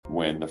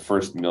when the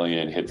first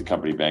million hit the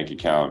company bank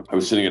account, I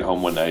was sitting at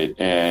home one night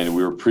and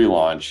we were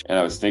pre-launch, and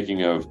I was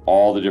thinking of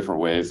all the different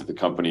ways that the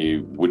company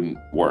wouldn't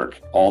work,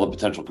 all the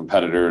potential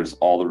competitors,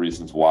 all the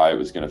reasons why it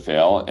was going to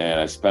fail. And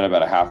I spent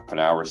about a half an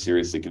hour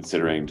seriously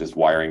considering just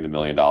wiring the $1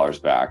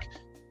 million back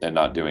and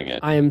not doing it.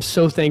 I am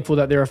so thankful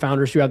that there are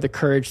founders who have the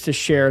courage to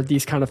share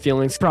these kind of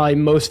feelings. Probably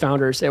most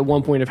founders at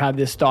one point have had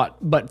this thought,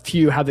 but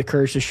few have the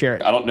courage to share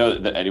it. I don't know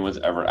that anyone's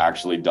ever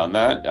actually done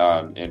that.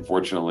 And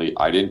fortunately,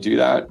 I didn't do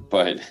that.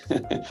 But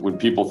when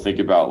people think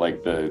about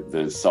like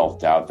the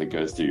self-doubt that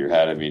goes through your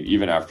head, I mean,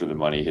 even after the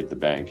money hit the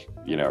bank,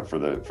 for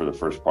the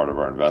first part of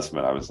our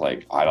investment, I was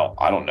like, I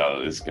don't know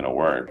that this is going to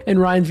work.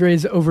 And Ryan's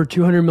raised over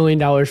 $200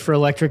 million for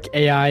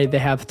Electric.ai. They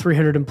have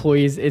 300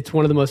 employees. It's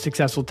one of the most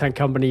successful tech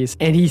companies.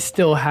 And he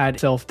still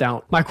had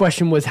self-doubt. My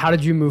question was, how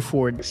did you move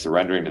forward?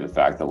 Surrendering to the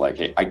fact that like,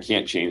 hey, I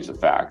can't change the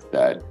fact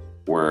that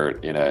we're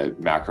in a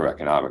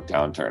macroeconomic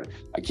downturn.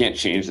 I can't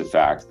change the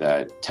fact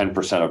that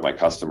 10% of my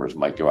customers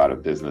might go out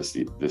of business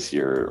this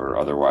year or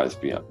otherwise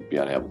be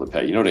unable to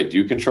pay. You know what I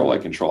do control? I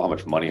control how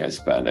much money I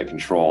spend. I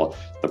control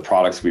the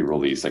products we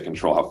release. I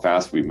control how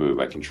fast we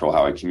move. I control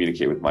how I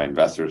communicate with my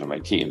investors and my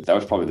team. That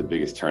was probably the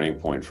biggest turning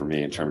point for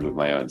me in terms of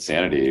my own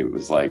sanity. It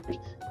was like,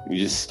 you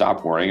just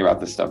stop worrying about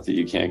the stuff that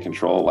you can't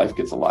control. Life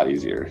gets a lot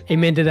easier.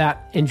 Amen to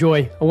that.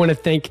 Enjoy. I want to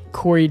thank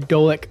Corey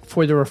Dolick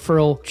for the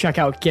referral. Check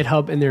out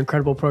GitHub and their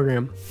incredible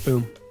program.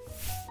 Boom.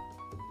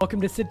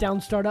 Welcome to Sit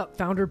Down Startup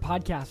Founder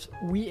Podcast.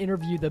 We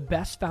interview the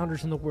best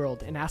founders in the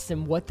world and ask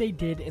them what they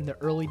did in the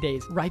early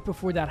days, right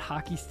before that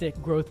hockey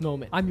stick growth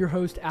moment. I'm your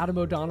host, Adam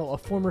O'Donnell, a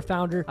former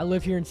founder. I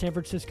live here in San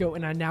Francisco,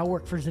 and I now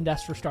work for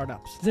Zendesk for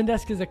Startups.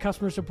 Zendesk is a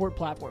customer support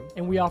platform,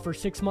 and we offer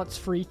 6 months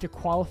free to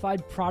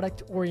qualified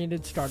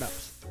product-oriented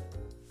startups.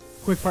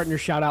 Quick partner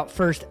shout out.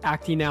 First,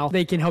 ActiNow.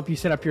 They can help you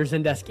set up your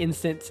Zendesk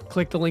instance.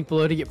 Click the link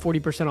below to get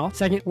 40% off.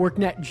 Second,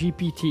 WorkNet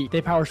GPT.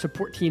 They power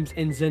support teams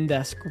in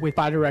Zendesk with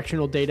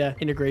bidirectional data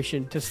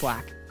integration to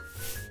Slack.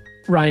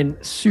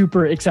 Ryan,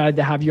 super excited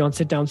to have you on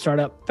Sit Down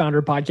Startup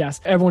Founder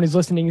Podcast. Everyone who's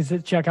listening is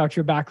to check out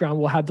your background.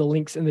 We'll have the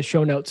links in the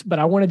show notes, but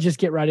I want to just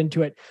get right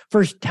into it.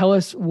 First, tell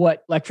us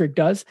what Electric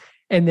does,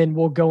 and then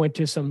we'll go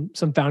into some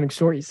founding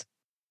stories.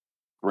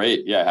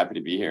 Great. Yeah, happy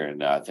to be here.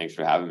 And thanks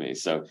for having me.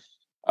 So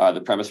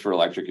the premise for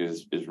Electric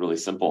is really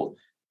simple.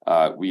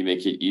 We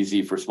make it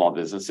easy for small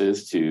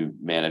businesses to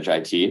manage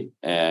IT,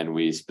 and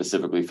we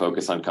specifically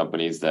focus on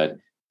companies that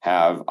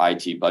have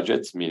IT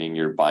budgets, meaning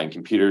you're buying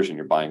computers and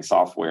you're buying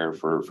software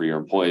for your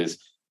employees,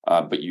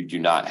 but you do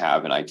not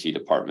have an IT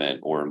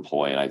department or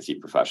employ an IT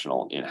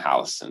professional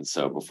in-house. And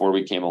so before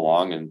we came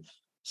along and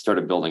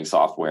started building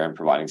software and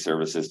providing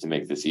services to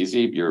make this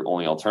easy, your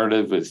only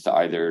alternative is to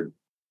either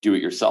do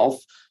it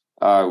yourself,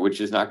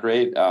 which is not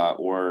great,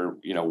 or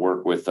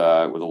work with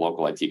a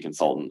local IT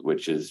consultant,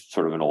 which is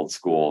sort of an old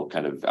school,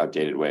 kind of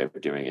outdated way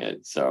of doing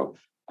it. So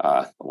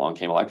along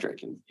came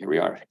Electric, and here we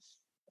are.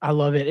 I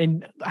love it.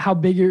 And how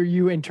big are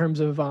you in terms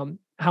of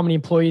how many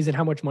employees and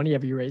how much money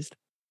have you raised?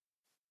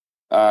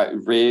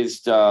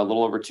 Raised a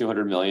little over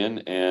 200 million,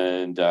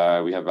 and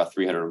we have about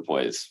 300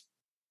 employees.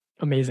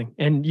 Amazing.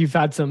 And you've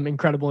had some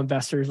incredible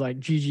investors like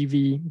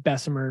GGV,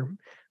 Bessemer,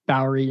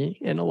 Bowery,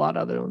 and a lot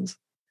of other ones.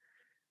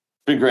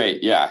 Been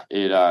great. Yeah.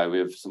 We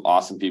have some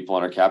awesome people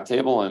on our cap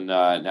table, and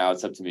now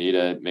it's up to me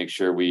to make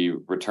sure we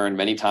return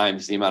many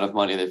times the amount of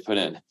money they've put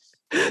in.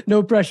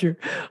 No pressure.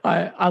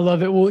 I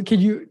love it. Well,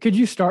 could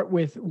you start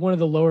with one of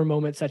the lower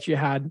moments that you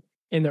had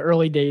in the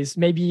early days,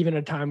 maybe even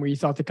a time where you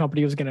thought the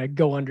company was going to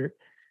go under?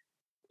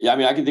 Yeah. I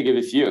mean, I can think of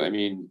a few. I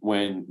mean,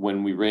 when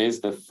we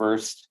raised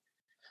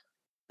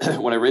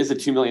when I raised the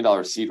 $2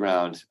 million seed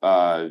round,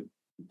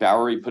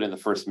 Bowery put in the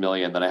first $1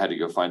 million, then I had to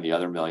go find the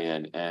other $1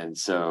 million. And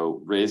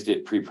so raised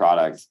it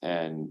pre-product.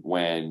 And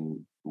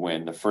when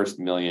the first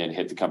 $1 million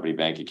hit the company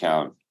bank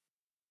account,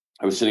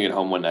 I was sitting at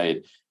home one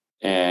night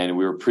and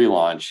we were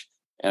pre-launch,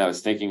 and I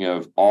was thinking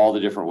of all the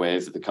different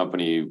ways that the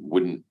company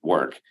wouldn't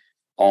work,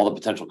 all the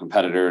potential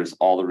competitors,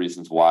 all the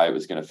reasons why it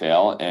was going to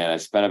fail. And I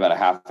spent about a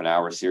half an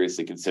hour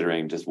seriously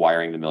considering just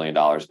wiring the $1 million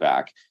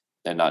back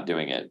and not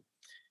doing it.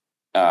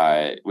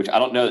 Which I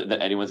don't know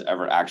that anyone's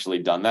ever actually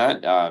done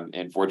that.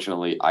 And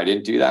fortunately, I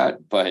didn't do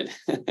that. But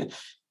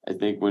I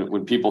think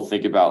when people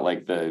think about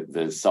like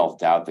the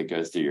self-doubt that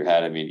goes through your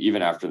head, I mean,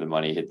 even after the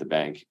money hit the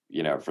bank,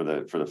 for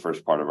the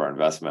first part of our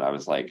investment, I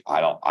was like,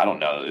 I don't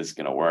know that this is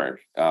going to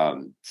work.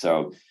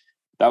 So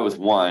that was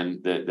one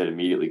that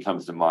immediately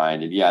comes to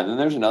mind. And yeah, then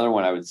there's another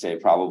one I would say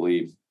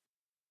probably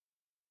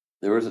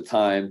there was a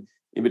time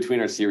in between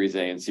our Series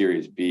A and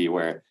Series B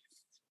where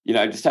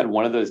I just had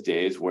one of those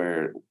days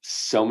where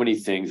so many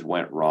things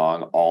went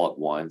wrong all at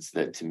once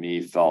that to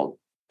me felt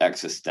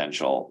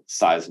existential,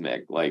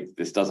 seismic, like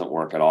this doesn't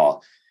work at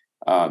all.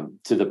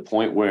 To the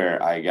point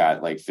where I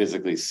got like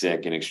physically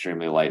sick and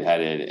extremely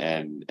lightheaded.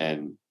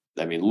 And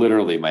I mean,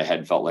 literally my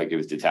head felt like it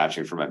was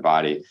detaching from my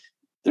body.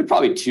 There are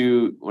probably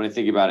when I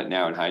think about it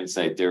now in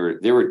hindsight, there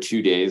were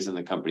 2 days in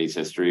the company's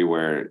history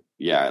where,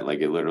 yeah,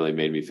 like it literally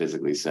made me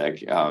physically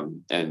sick.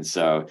 And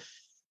so,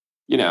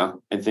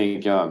 I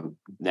think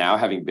now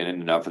having been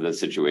in enough of those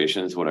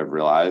situations, what I've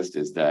realized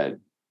is that,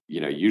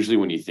 usually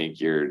when you think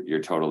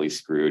you're totally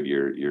screwed,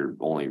 you're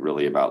only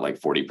really about like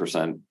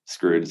 40%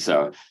 screwed.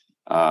 So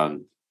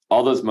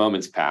all those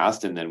moments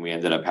passed, and then we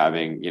ended up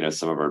having,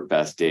 some of our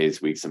best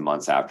days, weeks, and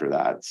months after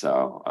that.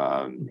 So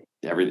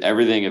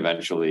everything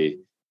eventually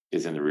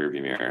is in the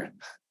rearview mirror.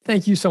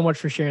 Thank you so much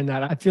for sharing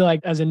that. I feel like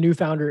as a new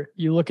founder,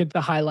 you look at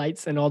the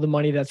highlights and all the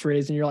money that's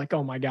raised and you're like,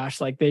 oh my gosh,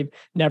 like they've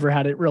never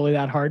had it really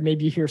that hard.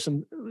 Maybe you hear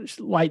some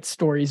light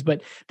stories,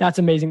 but that's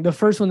amazing. The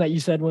first one that you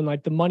said, when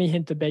like the money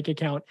hit the bank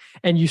account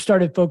and you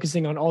started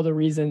focusing on all the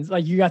reasons,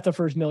 like you got the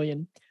first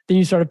million, then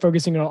you started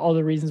focusing on all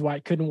the reasons why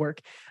it couldn't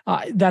work.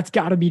 That's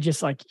got to be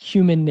just like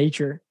human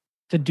nature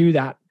to do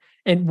that.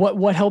 And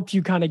what helped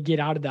you kind of get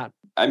out of that?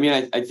 I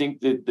mean, I think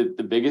that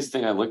the biggest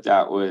thing I looked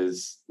at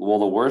was, well,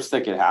 the worst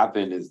that could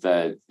happen is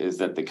that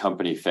the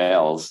company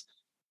fails,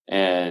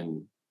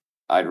 and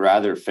I'd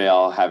rather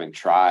fail having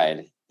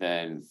tried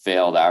than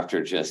failed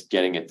after just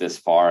getting it this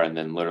far and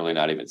then literally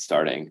not even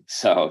starting.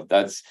 So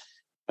that's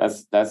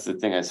the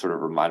thing I sort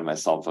of remind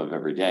myself of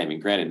every day. I mean,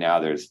 granted, now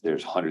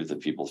there's hundreds of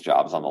people's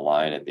jobs on the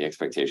line and the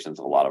expectations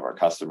of a lot of our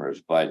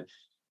customers, but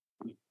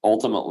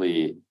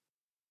ultimately,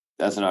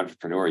 as an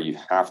entrepreneur, you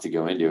have to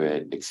go into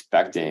it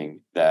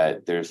expecting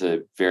that there's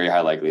a very high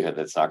likelihood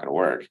that's not going to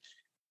work,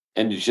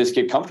 and you just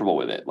get comfortable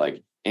with it.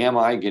 Like, am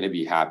I going to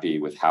be happy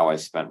with how I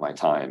spent my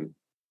time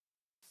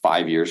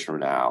 5 years from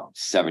now,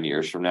 7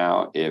 years from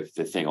now, if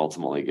the thing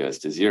ultimately goes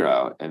to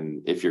zero?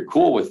 And if you're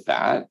cool with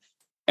that,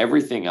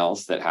 everything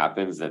else that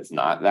happens that's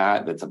not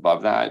that, that's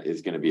above that,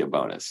 is going to be a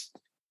bonus.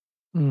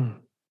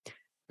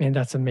 Man,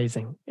 that's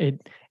amazing.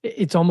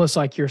 It's almost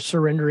like you're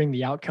surrendering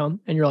the outcome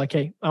and you're like,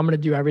 hey, I'm going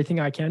to do everything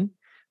I can,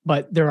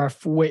 but there are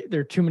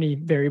too many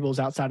variables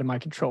outside of my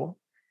control.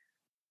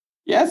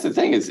 Yeah, that's the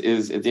thing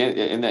is at the end,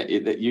 and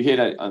that you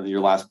hit on your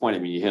last point. I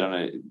mean, you hit on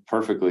it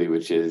perfectly,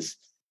 which is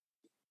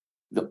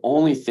the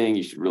only thing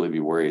you should really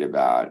be worried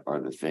about are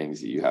the things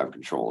that you have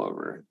control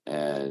over.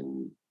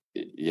 And,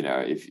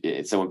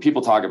 so when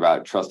people talk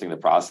about trusting the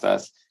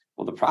process,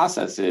 well, the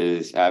process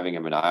is having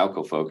a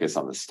maniacal focus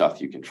on the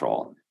stuff you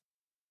control.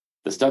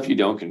 The stuff you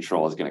don't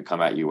control is going to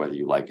come at you whether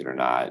you like it or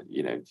not,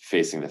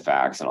 facing the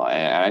facts and all.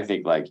 And I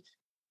think like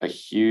a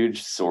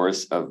huge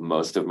source of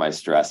most of my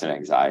stress and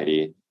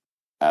anxiety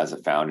as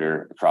a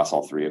founder across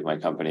all three of my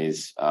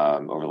companies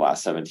over the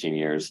last 17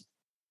 years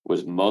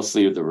was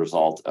mostly the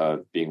result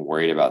of being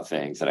worried about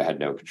things that I had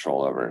no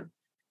control over.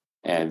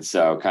 And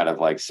so kind of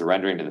like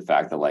surrendering to the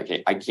fact that like,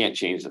 hey, I can't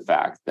change the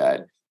fact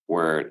that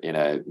we're in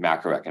a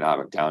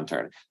macroeconomic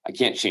downturn. I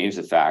can't change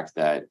the fact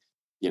that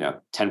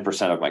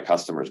 10% of my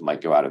customers might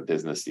go out of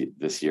business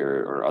this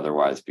year or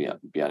otherwise be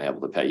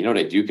unable to pay. You know what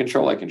I do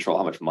control? I control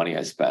how much money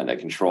I spend. I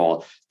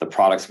control the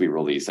products we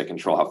release. I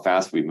control how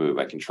fast we move.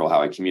 I control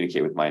how I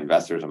communicate with my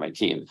investors and my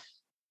team.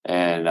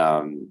 And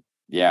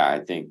I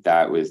think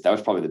that was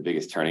probably the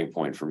biggest turning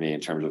point for me in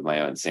terms of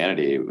my own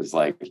sanity. It was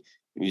like,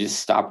 when you just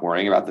stop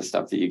worrying about the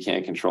stuff that you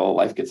can't control,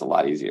 life gets a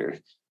lot easier.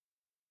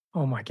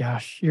 Oh my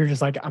gosh. You're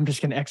just like, I'm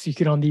just going to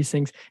execute on these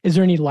things. Is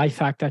there any life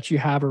hack that you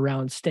have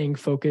around staying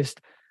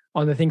focused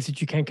on the things that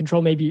you can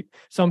control? Maybe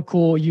some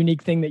cool,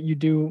 unique thing that you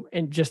do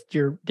in just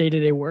your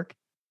day-to-day work?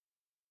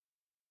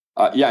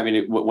 I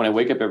mean, when I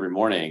wake up every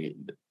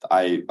morning,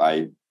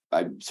 I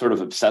sort of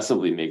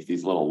obsessively make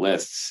these little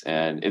lists,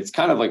 and it's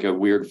kind of like a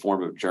weird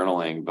form of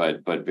journaling,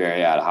 but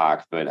very ad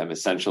hoc. But I'm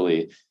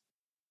essentially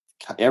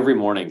every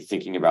morning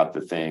thinking about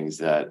the things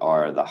that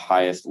are the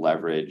highest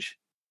leverage,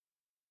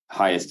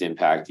 highest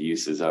impact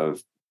uses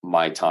of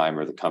my time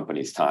or the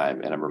company's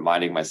time. And I'm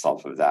reminding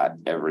myself of that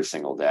every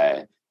single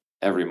day,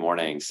 every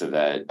morning, so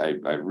that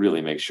I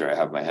really make sure I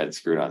have my head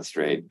screwed on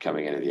straight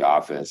coming into the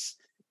office.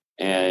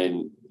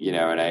 And,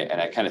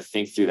 and I kind of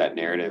think through that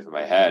narrative in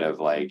my head of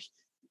like,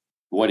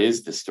 what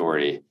is the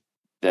story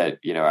that,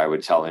 I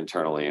would tell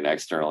internally and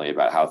externally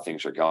about how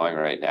things are going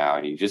right now.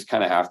 And you just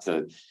kind of have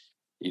to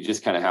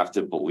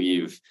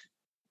believe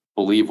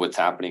what's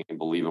happening and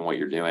believe in what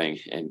you're doing,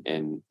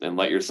 and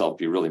let yourself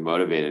be really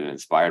motivated and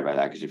inspired by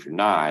that. Because if you're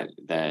not,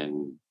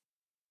 then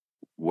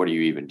what are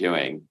you even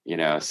doing?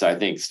 So I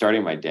think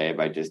starting my day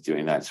by just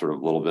doing that sort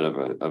of little bit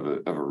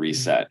of a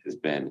reset has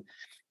been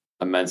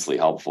immensely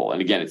helpful. And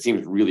again, it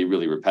seems really,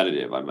 really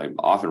repetitive. I'm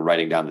often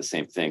writing down the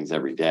same things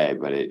every day,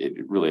 but it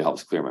really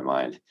helps clear my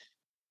mind.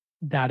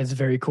 That is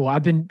very cool.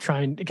 I've been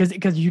trying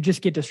because you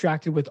just get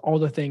distracted with all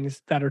the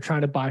things that are trying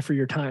to buy for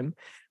your time.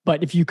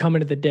 But if you come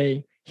into the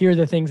day, here are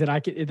the things that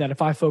that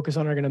if I focus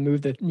on are going to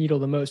move the needle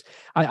the most.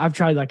 I've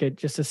tried like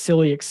just a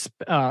silly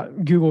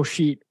Google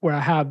sheet where I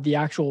have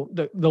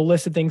the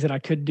list of things that I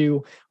could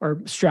do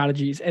or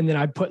strategies. And then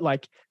I put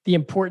like the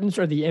importance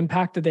or the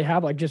impact that they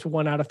have, like just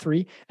 1 out of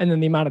 3. And then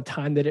the amount of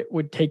time that it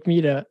would take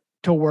me to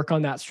work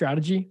on that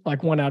strategy,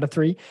 like 1 out of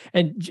 3.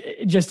 And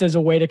just as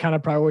a way to kind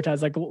of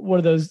prioritize, like what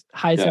are those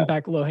highest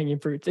impact, low hanging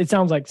fruits? It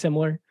sounds like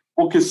similar.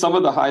 Well, because some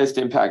of the highest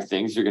impact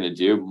things you're going to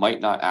do might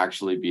not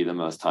actually be the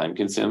most time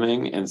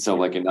consuming. And so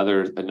like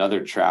another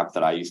trap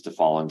that I used to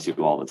fall into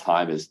all the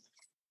time is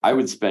I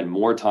would spend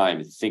more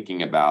time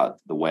thinking about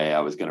the way I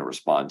was going to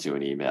respond to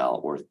an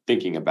email, or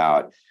thinking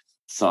about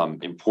some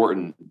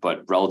important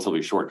but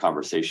relatively short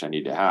conversation I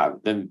need to have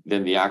than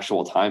the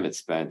actual time it's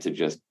spent to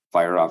just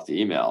fire off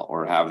the email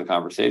or have the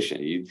conversation.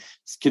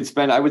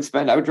 I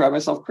would drive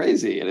myself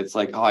crazy. And it's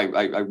like, I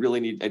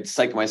really I'd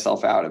psych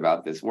myself out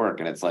about this work.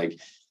 And it's like,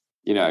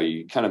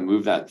 you kind of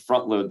move that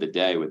front load the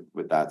day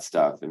with that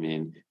stuff. I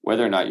mean,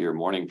 whether or not you're a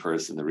morning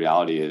person, the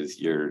reality is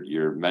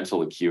your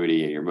mental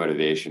acuity and your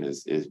motivation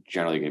is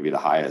generally going to be the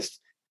highest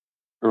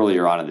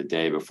earlier on in the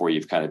day before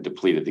you've kind of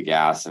depleted the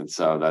gas. And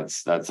so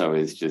that's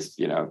always just,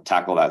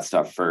 tackle that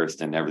stuff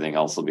first and everything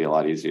else will be a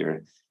lot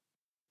easier.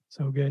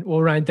 So good.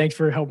 Well, Ryan, thanks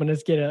for helping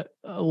us get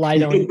a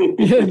light on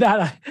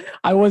that.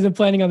 I wasn't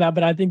planning on that,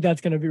 but I think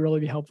that's going to really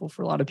be helpful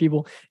for a lot of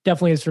people.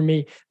 Definitely is for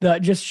me.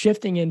 Just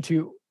shifting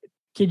into,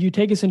 could you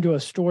take us into a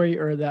story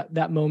or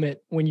that moment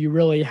when you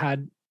really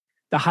had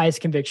the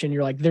highest conviction?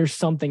 You're like, there's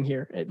something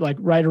here, like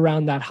right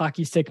around that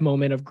hockey stick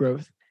moment of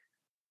growth.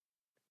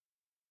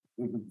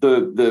 In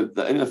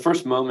the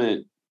first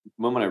moment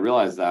I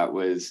realized that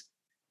was,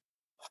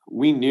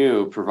 we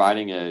knew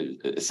providing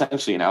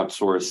essentially an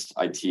outsourced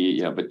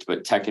IT,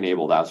 but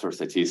tech-enabled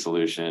outsourced IT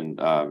solution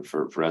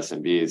for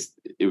SMBs.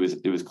 It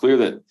was clear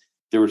that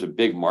there was a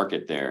big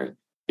market there.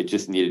 It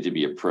just needed to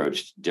be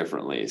approached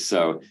differently.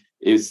 So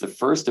it's the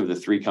first of the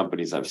 3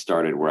 companies I've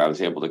started where I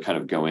was able to kind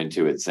of go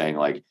into it saying,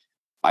 like,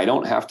 I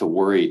don't have to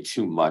worry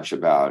too much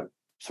about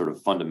sort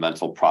of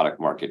fundamental product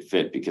market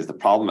fit because the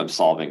problem I'm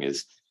solving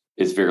is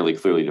fairly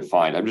clearly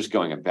defined. I'm just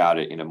going about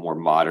it in a more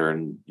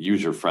modern,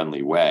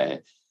 user-friendly way.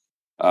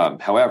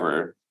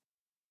 However,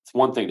 it's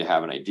one thing to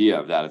have an idea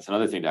of that. It's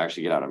another thing to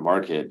actually get out of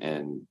market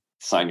and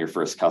sign your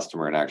first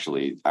customer and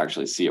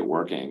actually see it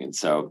working. And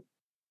so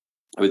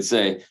I would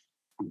say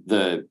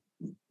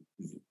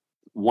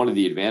one of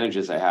the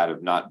advantages I had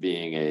of not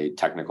being a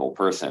technical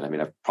person, I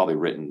mean, I've probably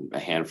written a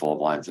handful of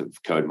lines of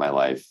code in my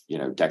life,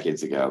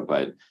 decades ago,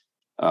 but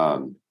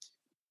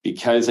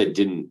because I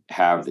didn't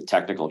have the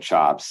technical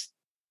chops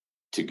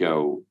to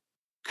go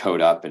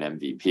code up an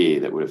MVP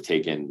that would have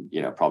taken,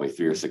 probably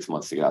 3 or 6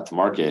 months to get out to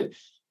market.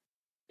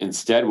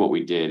 Instead, what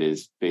we did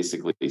is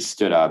basically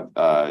stood up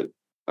a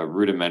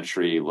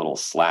rudimentary little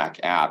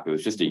Slack app. It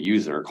was just a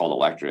user called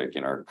Electric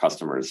in our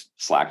customer's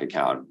Slack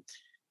account.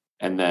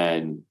 And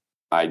then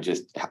I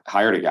just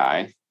hired a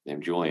guy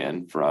named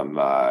Julian from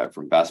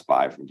Best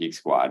Buy, from Geek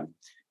Squad,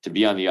 to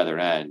be on the other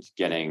end,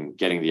 getting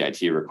the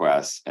IT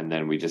requests. And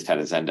then we just had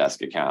a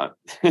Zendesk account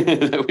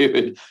that we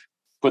would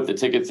put the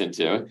tickets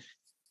into.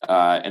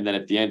 And then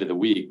at the end of the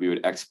week, we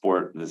would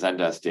export the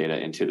Zendesk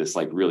data into this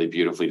like really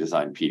beautifully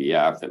designed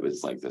PDF that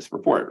was like this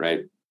report,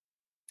 right?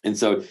 And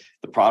so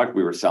the product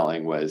we were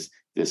selling was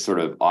this sort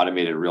of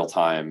automated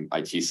real-time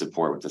IT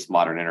support with this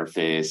modern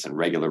interface and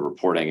regular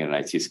reporting and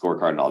an IT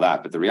scorecard and all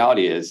that. But the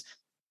reality is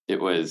it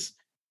was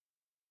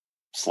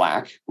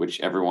Slack, which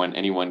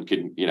anyone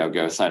could,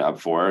 go sign up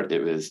for.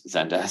 It was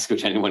Zendesk,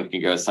 which anyone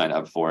can go sign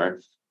up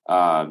for.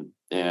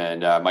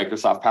 And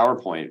Microsoft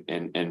PowerPoint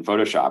and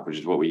Photoshop, which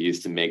is what we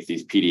use to make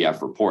these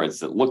PDF reports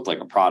that looked like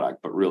a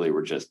product, but really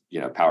were just,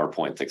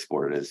 PowerPoints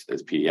exported as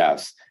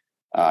PDFs.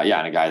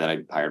 And a guy that I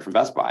hired from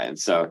Best Buy. And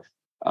so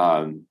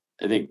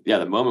I think,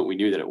 the moment we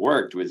knew that it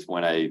worked was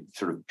when I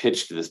sort of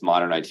pitched this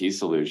modern IT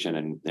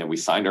solution and we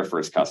signed our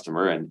first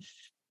customer and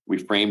we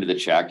framed the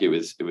check. It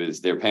was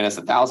they were paying us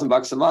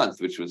 $1,000 a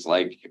month, which was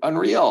like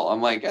unreal.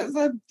 I'm like, that's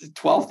a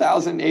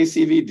 12,000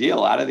 ACV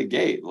deal out of the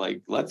gate.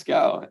 Like, let's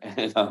go.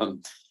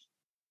 And,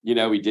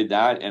 we did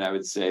that. And I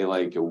would say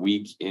like a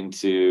week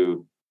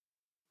into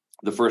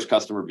the first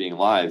customer being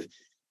live,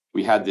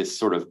 we had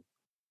this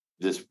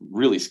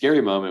really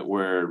scary moment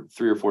where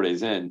 3 or 4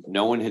 days in,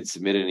 no one had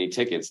submitted any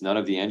tickets. None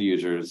of the end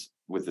users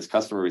with this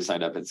customer we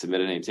signed up had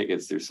submitted any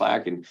tickets through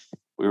Slack. And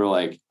we were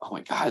like, oh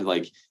my God,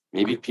 like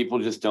maybe people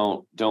just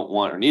don't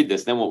want or need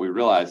this. Then what we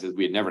realized is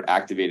we had never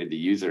activated the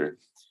user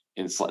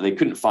in Slack. They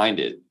couldn't find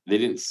it. They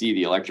didn't see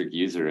the Electric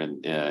user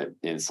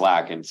in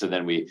Slack. And so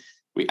then we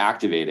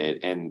activate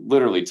it, and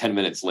literally 10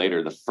 minutes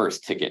later, the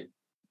first ticket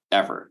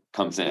ever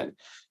comes in.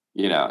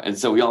 And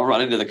so we all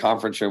run into the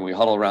conference room, we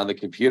huddle around the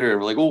computer, and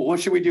we're like, well, what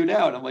should we do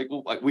now? And I'm like,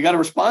 well, we got to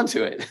respond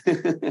to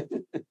it.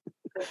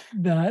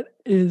 That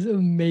is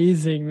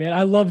amazing, man.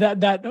 I love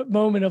that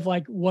moment of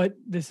like,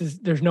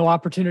 there's no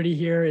opportunity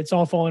here. It's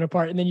all falling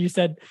apart. And then you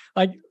said,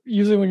 like,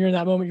 usually when you're in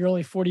that moment, you're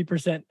only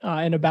 40%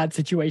 in a bad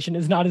situation.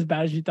 It's not as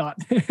bad as you thought.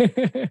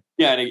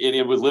 Yeah. And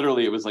it was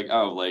literally, it was like,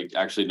 oh, like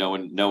actually no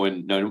one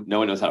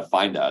knows how to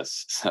find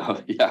us.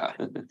 So yeah.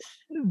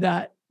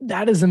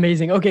 That is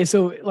amazing. Okay.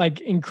 So like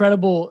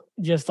incredible,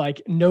 just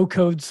like no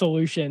code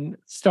solution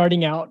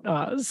starting out,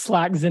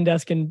 Slack,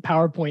 Zendesk, and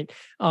PowerPoint.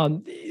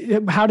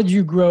 How did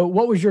you grow?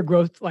 What was your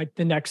growth like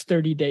the next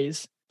 30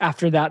 days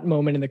after that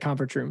moment in the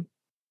conference room?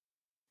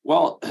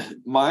 Well,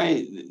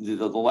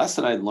 the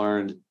lesson I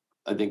learned,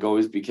 I think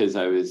always because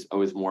I was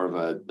always more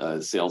of a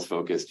sales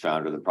focused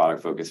founder than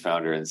product focused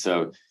founder. And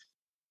so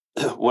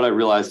what I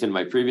realized in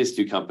my previous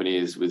 2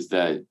 companies was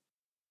that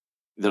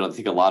I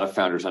think a lot of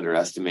founders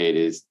underestimate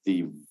is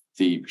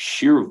the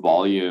sheer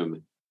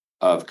volume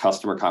of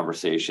customer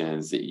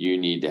conversations that you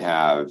need to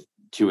have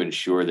to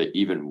ensure that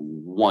even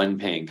one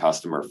paying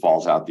customer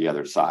falls out the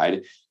other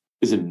side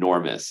is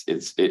enormous.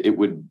 It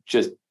would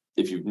just,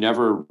 if you've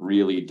never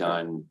really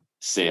done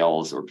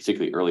sales or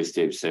particularly early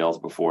stage sales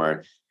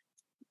before,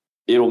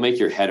 it'll make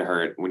your head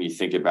hurt when you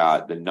think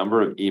about the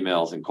number of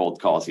emails and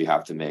cold calls you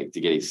have to make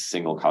to get a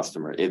single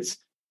customer. It's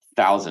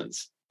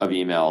thousands of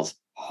emails,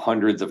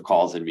 hundreds of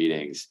calls and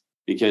meetings,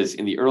 because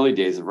in the early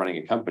days of running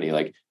a company,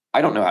 like,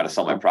 I don't know how to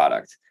sell my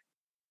product.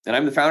 And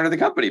I'm the founder of the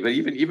company, but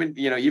even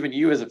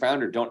you as a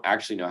founder don't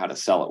actually know how to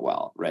sell it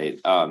well, right?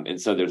 And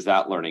so there's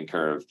that learning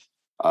curve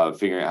of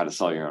figuring out how to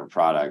sell your own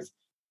product,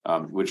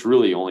 which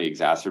really only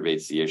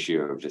exacerbates the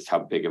issue of just how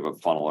big of a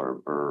funnel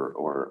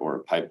or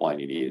a pipeline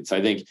you need. So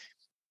I think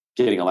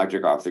getting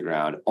Electric off the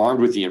ground,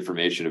 armed with the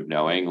information of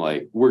knowing,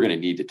 like, we're going to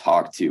need to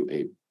talk to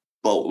a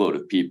boatload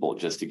of people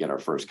just to get our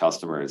first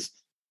customers.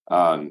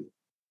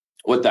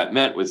 What that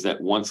meant was that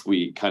once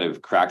we kind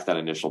of cracked that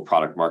initial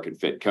product market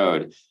fit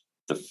code,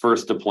 the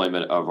first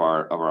deployment of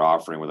our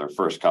offering with our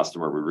first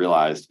customer, we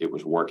realized it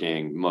was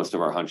working. Most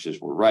of our hunches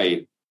were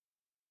right.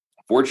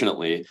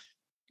 Fortunately,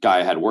 guy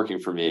I had working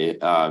for me,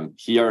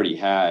 he already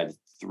had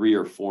 3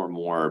 or 4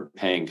 more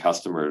paying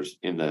customers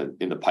in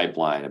the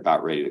pipeline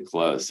about ready to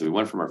close. So we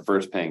went from our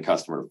first paying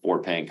customer to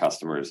 4 paying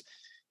customers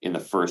in the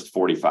first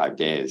 45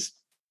 days.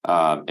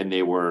 And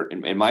they were,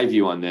 and my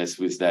view on this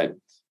was that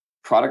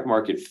product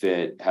market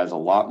fit has a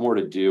lot more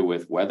to do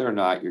with whether or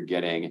not you're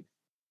getting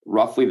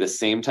roughly the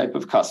same type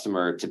of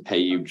customer to pay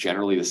you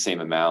generally the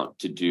same amount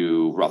to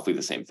do roughly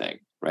the same thing,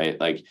 right?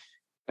 Like,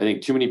 I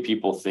think too many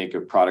people think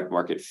of product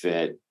market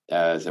fit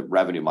as a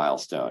revenue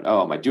milestone.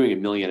 Oh, am I doing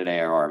 $1 million in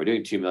ARR? Am I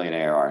doing 2 million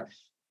ARR?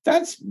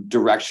 That's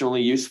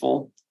directionally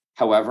useful.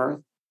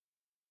 However,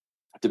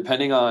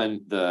 depending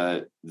on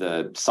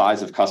the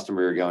size of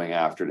customer you're going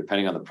after,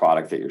 depending on the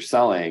product that you're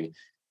selling,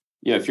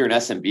 if you're an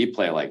SMB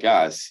play like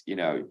us,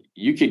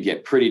 you could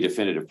get pretty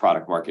definitive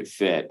product market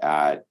fit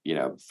at,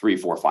 3,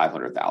 4,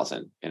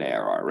 500,000 in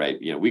ARR, right?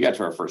 We got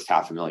to our first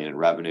 $500,000 in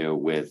revenue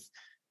with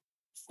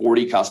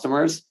 40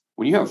 customers.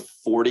 When you have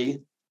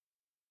 40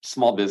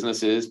 small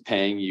businesses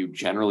paying you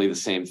generally the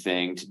same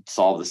thing to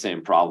solve the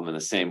same problem in the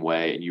same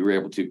way, and you were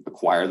able to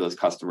acquire those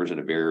customers in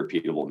a very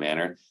repeatable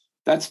manner,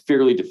 that's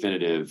fairly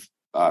definitive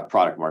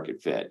product market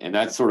fit. And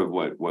that's sort of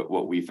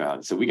what we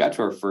found. So we got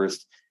to our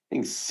first, I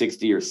think,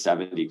 60 or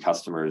 70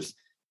 customers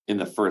in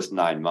the first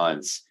 9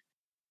 months,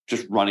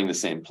 just running the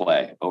same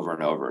play over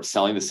and over,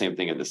 selling the same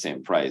thing at the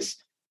same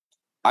price.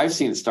 I've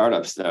seen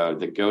startups, though,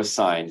 that go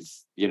sign,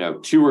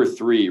 2 or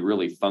 3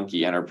 really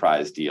funky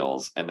enterprise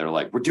deals. And they're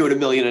like, we're doing $1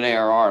 million in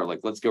ARR. Like,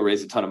 let's go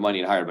raise a ton of money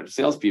and hire a bunch of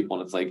salespeople.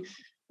 And it's like,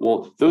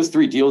 well, those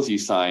 3 deals you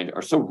signed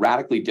are so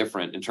radically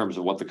different in terms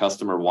of what the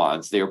customer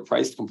wants. They are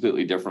priced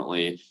completely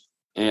differently.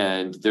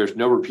 And there's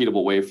no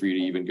repeatable way for you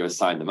to even go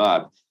sign them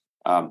up.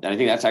 And I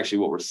think that's actually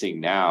what we're seeing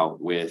now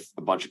with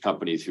a bunch of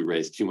companies who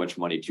raise too much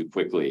money too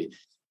quickly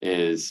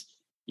is,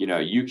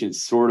 you can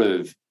sort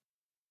of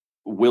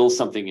will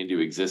something into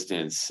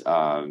existence,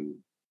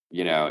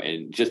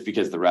 and just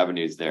because the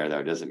revenue is there,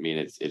 though, doesn't mean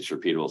it's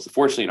repeatable. So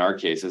fortunately, in our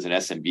case, as an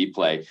SMB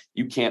play,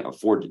 you can't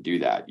afford to do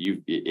that.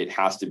 It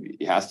has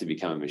to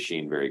become a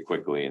machine very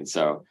quickly. And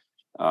so,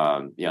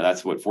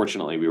 that's what,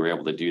 fortunately, we were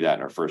able to do that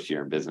in our first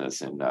year in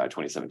business in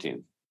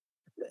 2017.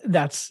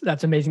 That's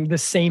amazing. The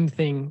same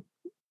thing,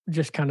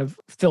 just kind of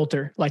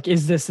filter, like,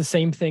 is this the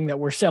same thing that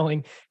we're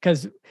selling?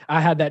 Because I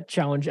had that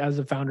challenge as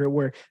a founder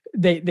where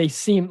they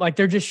seem like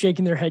they're just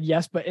shaking their head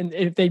yes, but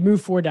if they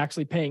move forward to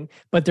actually paying,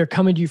 but they're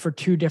coming to you for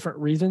 2 different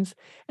reasons,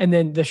 and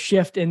then the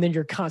shift, and then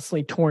you're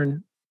constantly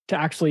torn to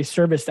actually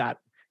service that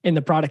in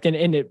the product, and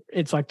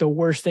it's like the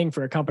worst thing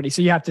for a company.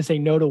 So you have to say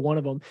no to one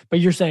of them, but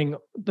you're saying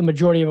the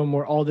majority of them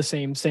were all the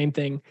same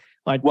thing.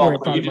 Like, well,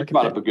 you just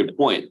brought up a good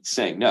point,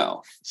 saying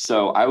no.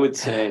 So I would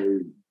say,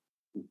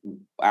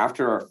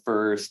 after our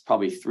first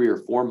probably 3 or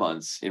 4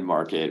 months in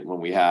market, when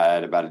we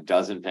had about a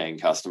dozen paying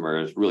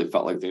customers, really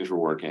felt like things were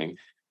working.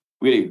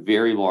 We had a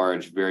very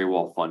large, very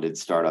well-funded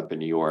startup in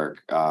New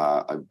York.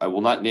 I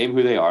will not name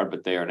who they are,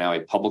 but they are now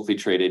a publicly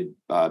traded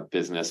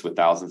business with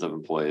thousands of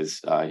employees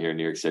here in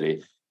New York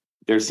City.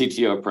 Their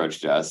CTO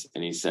approached us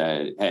and he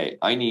said, hey,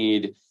 I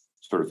need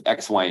sort of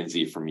X, Y, and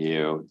Z from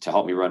you to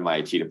help me run my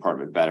IT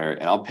department better.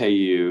 And I'll pay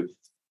you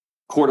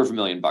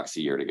 $250,000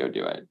 a year to go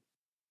do it.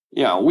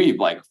 We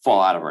like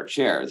fall out of our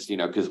chairs,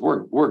 because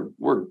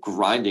we're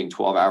grinding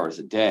 12 hours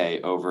a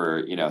day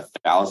over,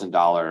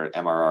 $1,000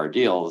 MRR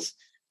deals.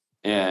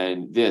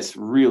 And this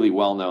really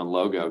well-known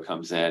logo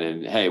comes in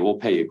and, hey, we'll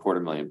pay you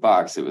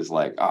 $250,000. It was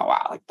like, oh,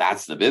 wow, like,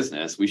 that's the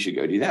business. We should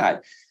go do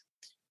that.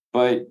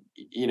 But,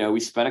 we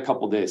spent a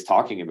couple of days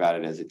talking about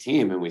it as a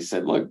team. And we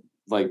said, look,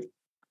 like,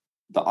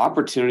 the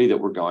opportunity that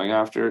we're going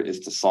after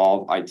is to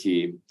solve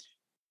IT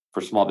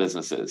for small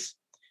businesses.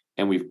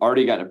 And we've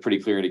already gotten a pretty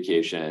clear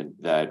indication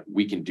that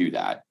we can do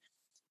that.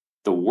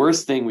 The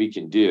worst thing we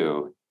can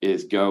do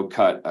is go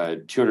cut a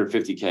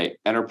 $250,000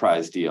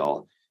 enterprise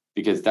deal,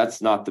 because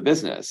that's not the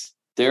business.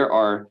 There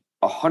are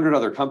 100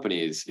 other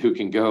companies who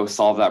can go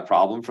solve that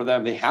problem for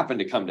them. They happen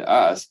to come to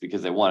us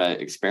because they want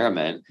to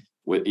experiment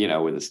with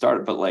a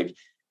startup. But like,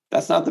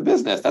 that's not the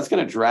business. That's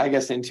going to drag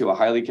us into a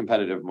highly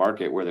competitive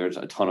market where there's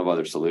a ton of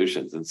other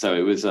solutions. And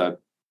so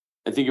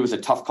I think it was a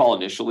tough call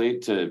initially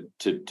to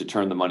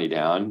turn the money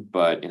down,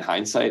 but in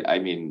hindsight, I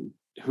mean,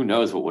 who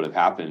knows what would have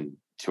happened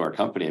to our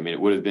company? I mean,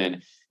 it would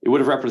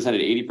have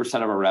represented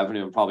 80% of our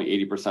revenue and probably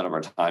 80% of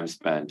our time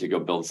spent to go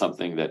build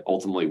something that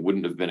ultimately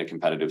wouldn't have been a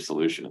competitive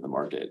solution in the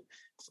market.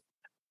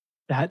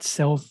 That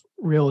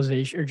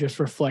self-realization or just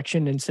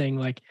reflection and saying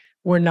like,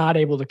 we're not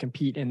able to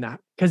compete in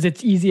that, because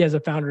it's easy as a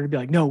founder to be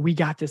like, no, we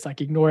got this,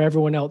 like ignore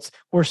everyone else.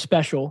 We're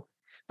special.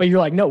 But you're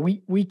like, no,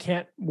 we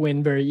can't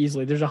win very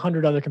easily. There's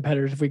 100 other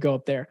competitors. If we go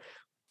up there,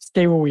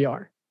 stay where we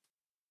are.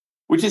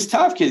 Which is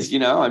tough because,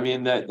 I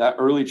mean, that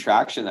early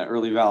traction, that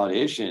early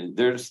validation,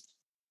 there's,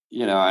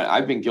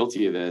 I've been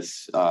guilty of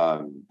this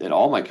at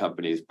all my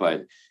companies,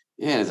 but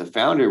yeah, as a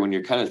founder, when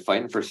you're kind of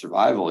fighting for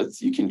survival,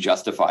 you can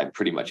justify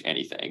pretty much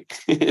anything,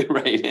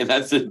 right? And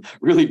that's a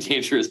really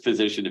dangerous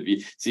position to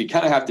be. So you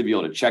kind of have to be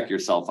able to check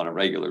yourself on a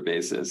regular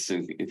basis,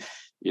 and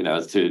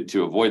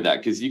to avoid that,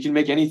 because you can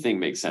make anything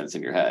make sense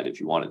in your head if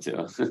you wanted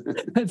to.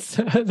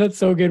 That's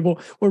so good. Well,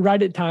 we're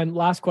right at time.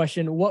 Last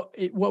question: what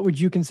would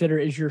you consider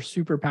is your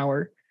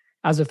superpower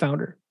as a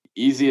founder?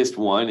 Easiest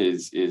one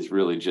is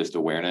really just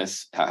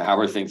awareness. How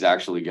are things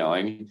actually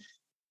going?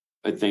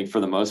 I think for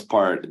the most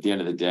part, at the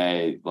end of the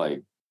day,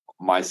 like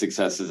my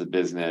success as a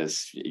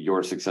business,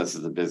 your success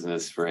as a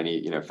business, for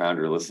any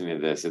founder listening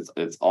to this,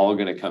 it's all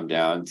going to come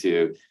down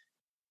to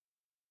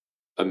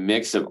a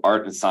mix of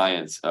art and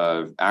science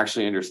of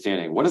actually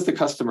understanding what does the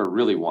customer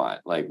really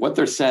want. Like what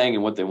they're saying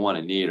and what they want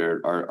and need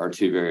are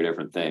two very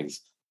different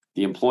things.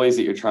 The employees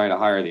that you're trying to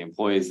hire, the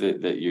employees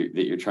that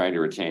you're trying to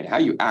retain, how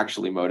you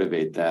actually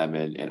motivate them,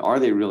 and are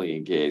they really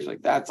engaged?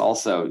 Like that's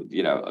also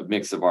a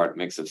mix of art,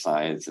 mix of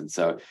science. And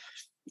so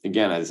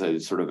again, as a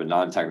sort of a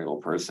non-technical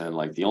person,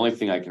 like the only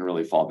thing I can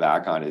really fall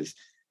back on is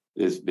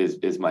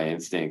my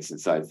instincts. And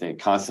so I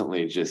think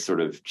constantly just sort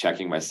of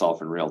checking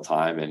myself in real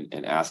time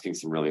and asking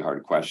some really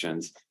hard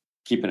questions,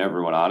 keeping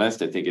everyone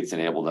honest. I think it's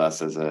enabled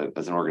us as an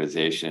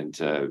organization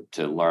to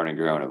learn and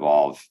grow and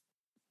evolve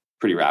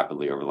pretty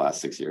rapidly over the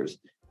last 6 years.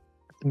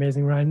 That's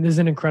amazing, Ryan. This is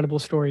an incredible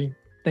story.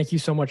 Thank you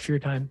so much for your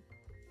time.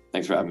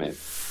 Thanks for having me.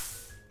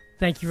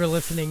 Thank you for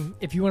listening.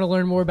 If you want to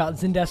learn more about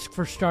Zendesk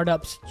for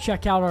Startups,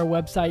 check out our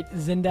website,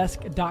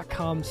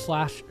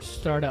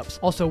 zendesk.com/startups.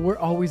 Also, we're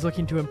always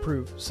looking to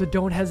improve, so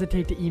don't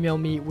hesitate to email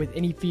me with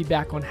any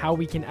feedback on how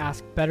we can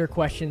ask better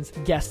questions,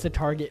 guess the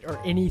target, or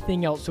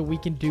anything else so we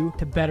can do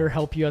to better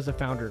help you as a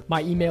founder.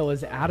 My email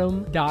is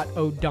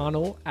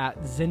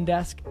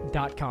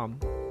adam.o'donnell@zendesk.com.